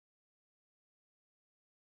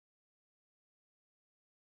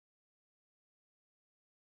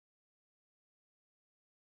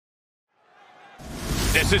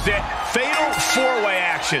this is it. Fatal four-way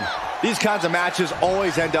action. These kinds of matches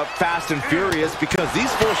always end up fast and furious because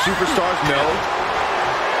these four superstars know.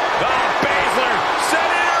 Oh, Baszler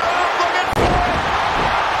setting her up, looking for it.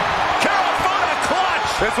 Carolina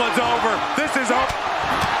clutch. This one's over. This is over.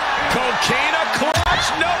 Coquina clutch,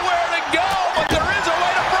 nowhere to go, but there is a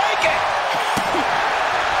way to break it.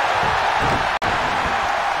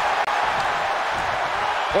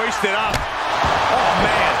 Hoisted up. Oh,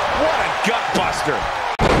 man, what a gut buster.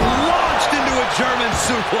 Launched into a German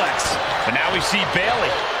suplex. And now we see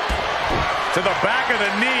Bayley. To the back of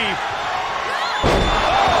the knee.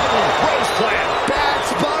 Oh, rose plant. Bad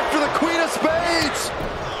spot for the Queen of Spades.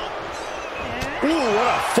 Ooh, what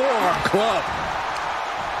a forearm club.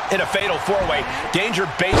 In a fatal four-way, danger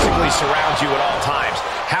basically surrounds you at all times.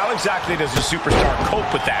 How exactly does a superstar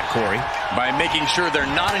cope with that, Corey? By making sure they're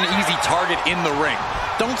not an easy target in the ring.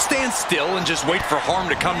 Don't stand still and just wait for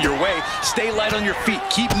harm to come your way. Stay light on your feet,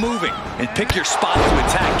 keep moving, and pick your spot to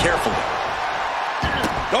attack carefully.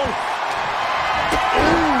 Oh!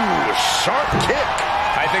 Ooh, sharp kick.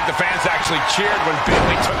 I think the fans actually cheered when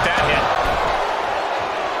Bayley took that hit.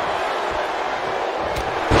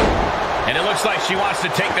 And it looks like she wants to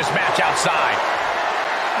take this match outside.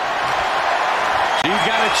 She's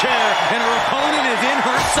got a chair, and her opponent is in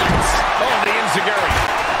her sights. Oh, the enziguri.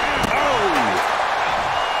 Oh!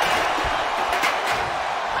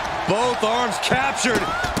 Both arms captured,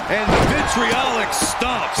 and vitriolic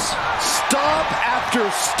stomps. Stomp after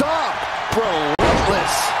stomp.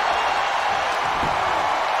 Relentless.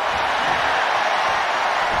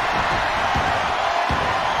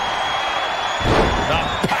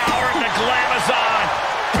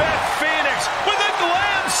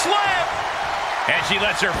 And she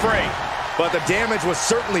lets her free. But the damage was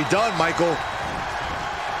certainly done, Michael.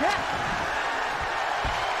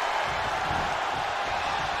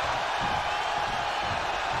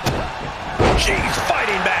 She's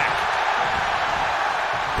fighting back.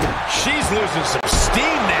 She's losing some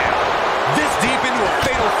steam now. This deep into a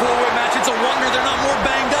fatal four-way match, it's a wonder they're not more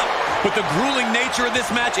banged up. But the grueling nature of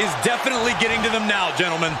this match is definitely getting to them now,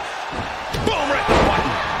 gentlemen. Boom, right in the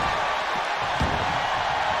button.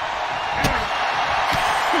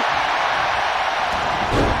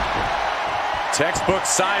 Textbook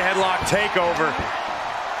side headlock takeover.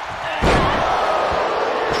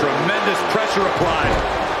 Tremendous pressure applied.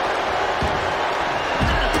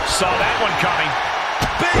 Saw that one coming.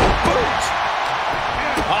 Big boot.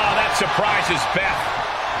 Oh, that surprises Beth.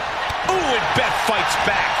 Ooh, and Beth fights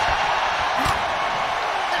back.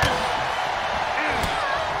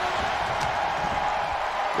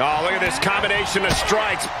 Oh, look at this combination of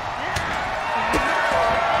strikes.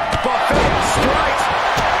 Buffet strikes.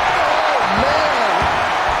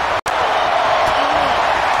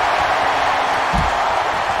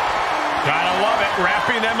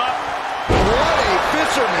 Wrapping them up. What a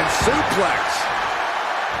fisherman suplex.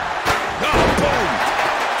 Oh, boom.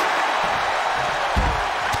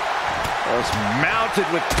 Just mounted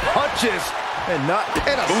with punches and a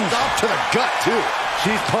stop to the gut, too.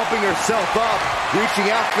 She's pumping herself up,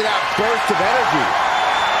 reaching out for that burst of energy.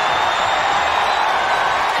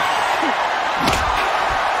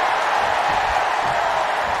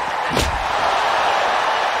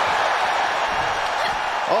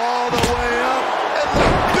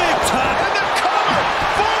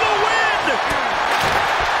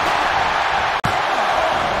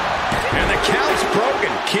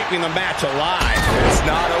 Keeping the match alive. It's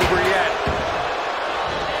not over yet.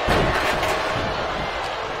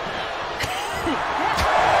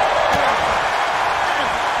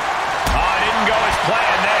 Oh, it didn't go as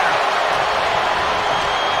planned there.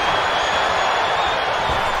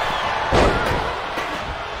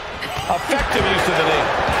 Effective use of the knee.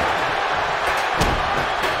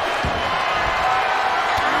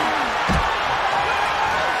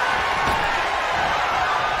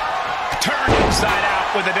 Turned inside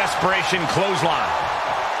out with a desperation clothesline.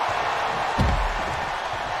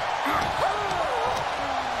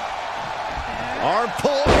 Arm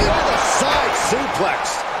pull into the side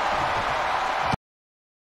suplex.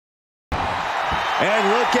 And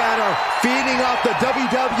look at her feeding off the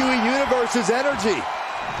WWE Universe's energy.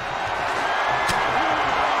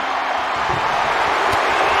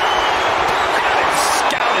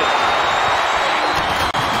 Scouted.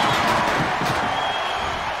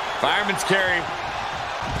 Fireman's carry.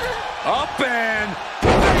 Up and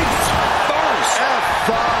face first.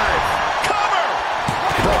 F5. Cover.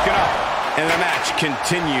 Broken up. And the match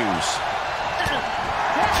continues.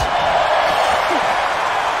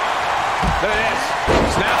 There it is.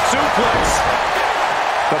 Snap suplex.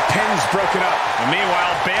 The pin's broken up. And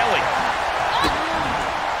meanwhile, Bayley.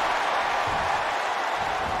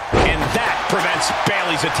 prevents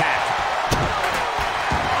Bayley's attack.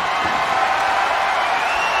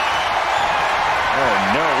 Oh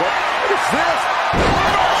no, what is this?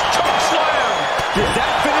 Reverse choke slam. Does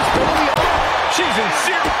that finish Bayley off? She's in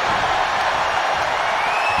serious.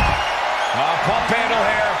 Pump handle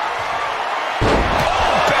here.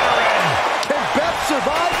 Oh, better end. Can Beth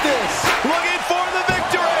survive this? Looking for the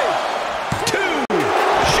victory. 2.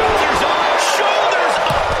 Shoulders up. Shoulders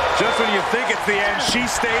up. Just when you think it's the end, she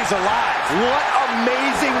stays alive. What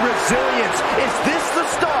amazing resilience. Is this the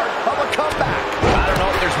start of a comeback? I don't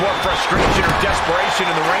know if there's more frustration or desperation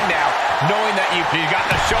in the ring now, knowing that you got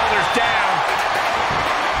the shoulders down.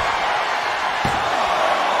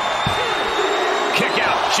 Kick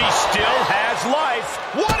out. She still has life.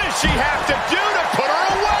 What does she have to do to put her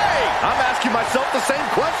away? I'm asking myself the same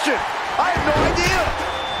question. I have no idea.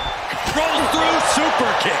 Rolls through,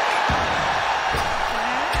 super kick.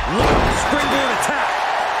 Long springboard attack.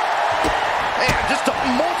 Man, just a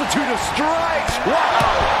multitude of strikes.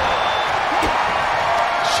 Wow.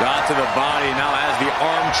 Shot to the body, now has the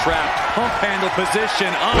arm trapped. Pump handle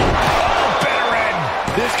position up. Oh, better end.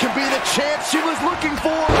 This could be the chance she was looking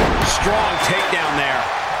for. Strong takedown there.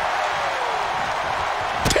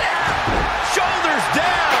 Shoulders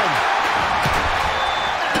down.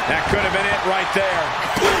 That could have been it right there.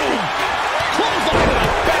 Clothesline to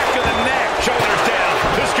the back of the neck. Shoulders down.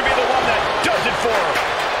 This could be the one that does it for her.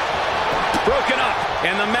 Broken up,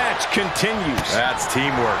 and the match continues. That's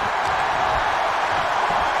teamwork.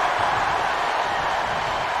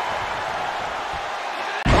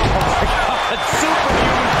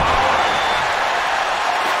 Superhuman power.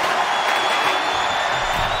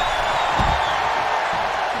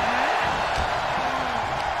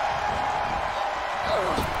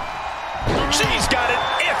 She's got an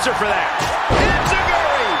answer for that.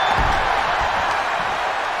 Enziguri.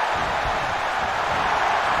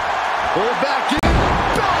 Pull back in.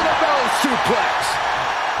 Belly-to-belly suplex.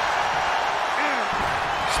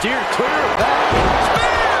 Steer clear of that.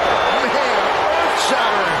 Spear. Man,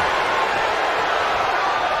 earth-shattering.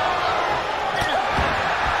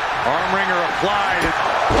 Arm wringer applied.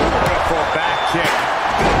 Beautiful back kick.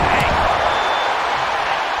 Bang.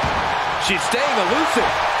 She's staying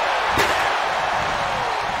elusive.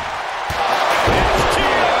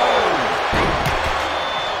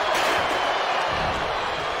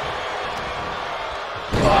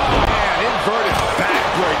 Inverted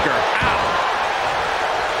backbreaker. Ow.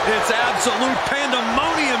 It's absolute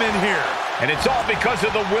pandemonium in here. And it's all because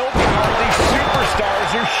of the willpower these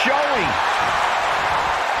superstars are showing.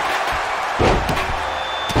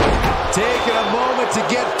 Taking a moment to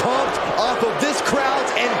get pumped off of this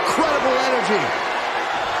crowd's incredible energy.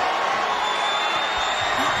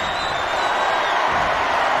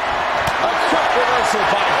 A quick reversal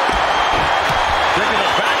by. Taking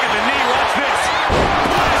the back of the knee. Watch this.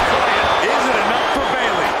 Is it enough for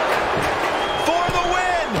Bayley? For the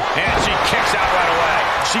win! And she kicks out right away.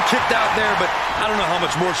 She kicked out there, but I don't know how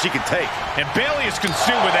much more she can take. And Bayley is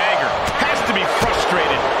consumed with anger. Has to be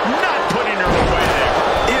frustrated, not putting her away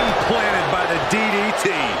there. Implanted by the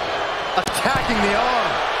DDT. Attacking the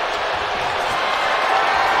arm.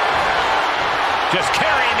 Just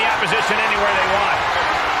carrying the opposition anywhere they want.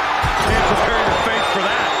 And preparing her face for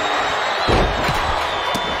that.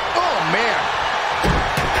 Oh, man.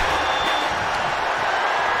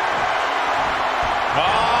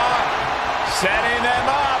 Setting them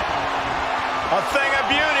up. A thing of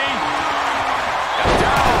beauty.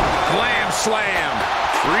 Down. Glam slam.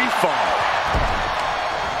 Free fall.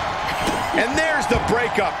 And there's the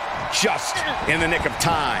breakup. Just in the nick of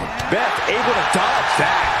time. Beth able to dodge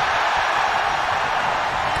that.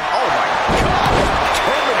 Oh my God.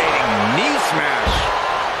 Terminating knee smash.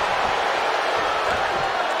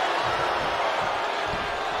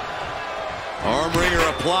 Arm wringer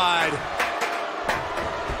applied.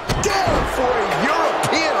 Down for a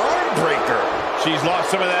European arm breaker. She's lost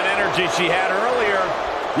some of that energy she had earlier.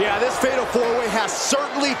 Yeah, this fatal four-way has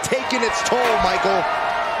certainly taken its toll, Michael.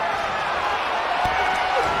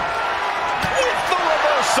 With the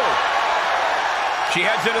reversal. She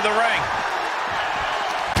heads into the ring.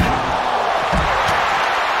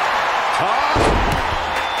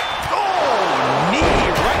 Oh,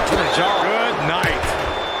 knee right to the jaw. Good night.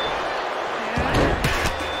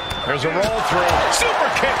 There's a roll through. Super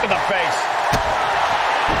kick to the face.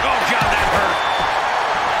 Oh, God, that hurt.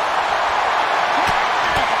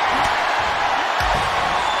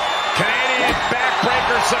 Canadian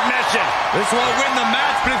backbreaker submission. This won't win the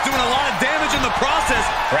match, but it's doing a lot of damage in the process.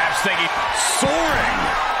 Perhaps thinking, Soaring.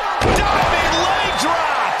 diving leg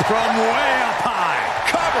drop. From way up high.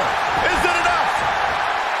 Cover. Is it enough?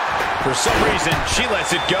 For some reason, she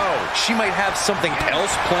lets it go. She might have something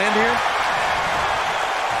else planned here.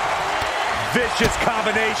 Vicious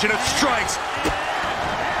combination of strikes.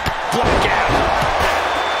 Black out.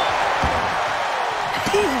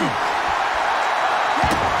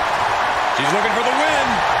 She's looking for the win.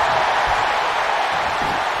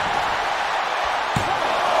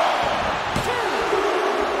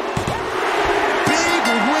 Big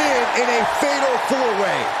win in a fatal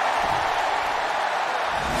four-way.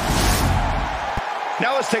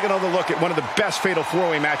 Now let's take another look at one of the best fatal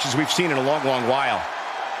four-way matches we've seen in a long, long while.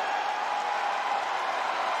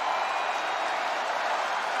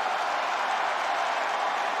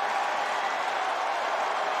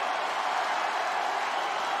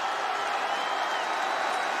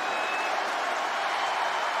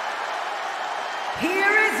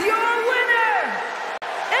 Here is your winner,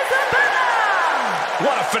 Isebella!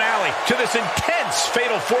 What a finale to this intense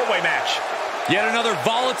fatal four-way match. Yet another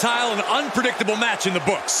volatile and unpredictable match in the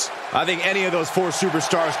books. I think any of those four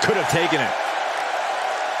superstars could have taken it.